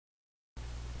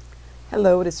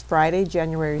Hello, it is Friday,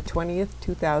 January 20th,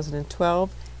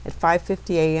 2012 at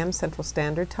 5:50 a.m. Central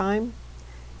Standard Time.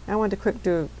 I wanted to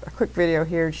do a quick video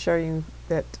here to show you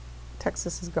that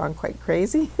Texas has gone quite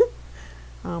crazy.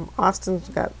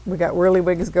 We got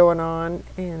whirlywigs going on,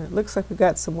 and it looks like we've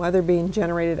got some weather being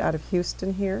generated out of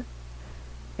Houston here.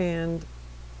 And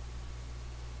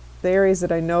the areas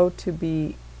that I know to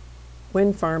be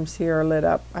wind farms here are lit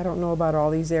up. I don't know about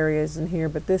all these areas in here,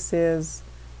 but this is,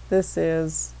 and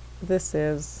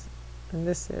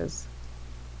this is.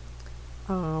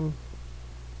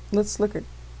 Let's look at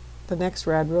the next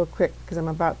rad real quick because I'm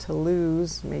about to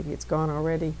lose. Maybe it's gone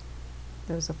already.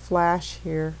 There's a flash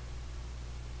here.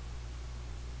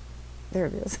 There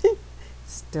it is.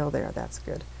 Still there. That's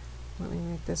good. Let me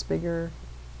make this bigger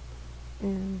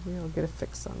and we'll get a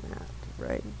fix on that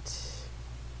right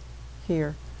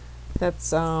here.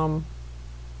 That's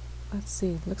let's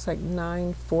see, looks like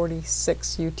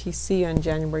 9:46 UTC on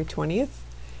January 20th.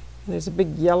 And there's a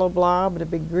big yellow blob and a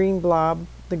big green blob.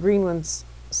 The green one's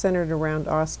centered around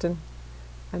Austin.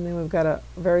 And then we've got a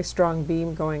very strong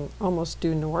beam going almost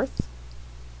due north.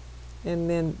 And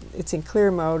then it's in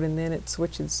clear mode, and then it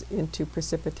switches into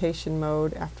precipitation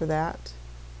mode after that.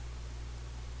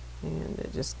 And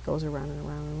it just goes around and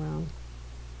around and around.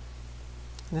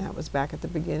 And that was back at the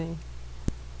beginning.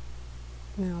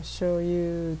 Now I'll show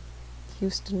you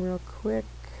Houston real quick.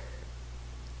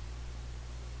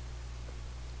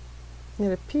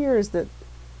 It appears that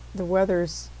the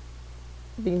weather's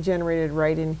being generated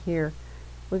right in here.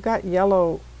 We've got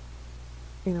yellow,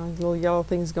 little yellow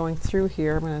things going through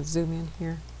here. I'm going to zoom in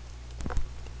here.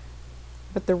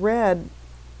 But the red,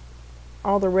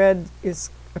 all the red is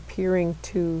appearing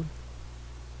to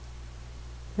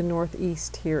the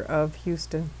northeast here of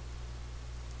Houston.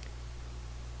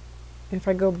 If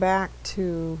I go back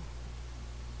to,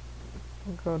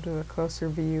 we'll go to a closer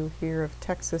view here of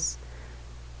Texas,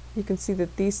 you can see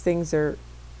that these things are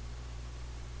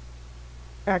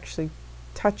actually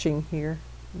touching here,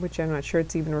 which I'm not sure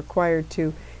it's even required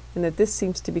to, and that this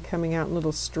seems to be coming out in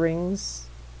little strings.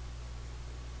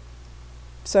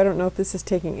 So I don't know if this is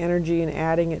taking energy and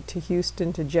adding it to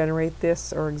Houston to generate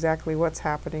this, or exactly what's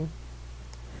happening.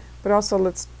 But also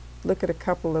let's look at a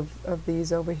couple of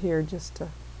these over here, just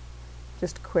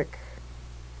quick,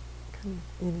 kind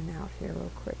of in and out here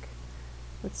real quick.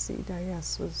 Let's see,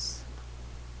 Dias was,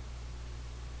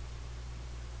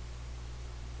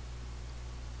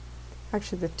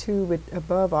 actually the two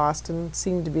above Austin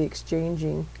seem to be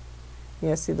exchanging.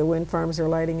 Yeah, see the wind farms are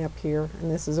lighting up here,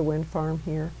 and this is a wind farm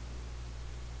here.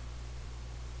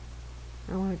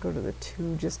 I want to go to the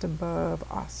two just above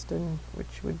Austin,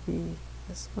 which would be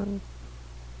this one.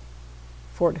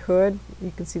 Fort Hood,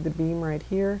 you can see the beam right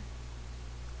here.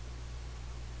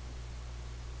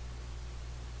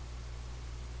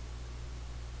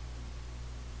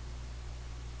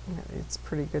 It's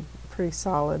pretty good, pretty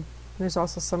solid. And there's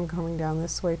also some coming down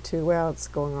this way too. Well, it's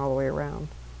going all the way around.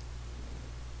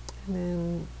 And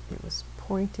then it was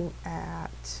pointing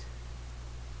at,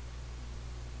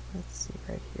 let's see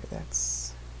right here,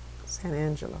 that's San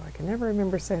Angelo. I can never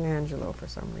remember San Angelo for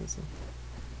some reason.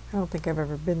 I don't think I've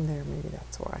ever been there, maybe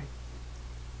that's why.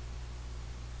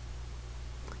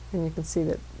 And you can see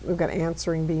that we've got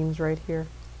answering beams right here.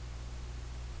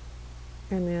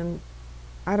 And then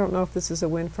I don't know if this is a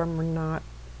wind farm or not.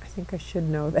 I think I should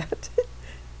know that.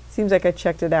 Seems like I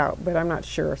checked it out, but I'm not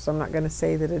sure, so I'm not going to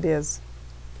say that it is.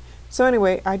 So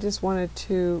anyway, I just wanted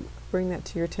to bring that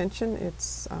to your attention.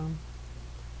 It's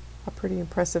a pretty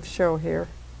impressive show here.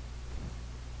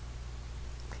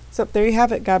 So there you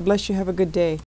have it. God bless you. Have a good day.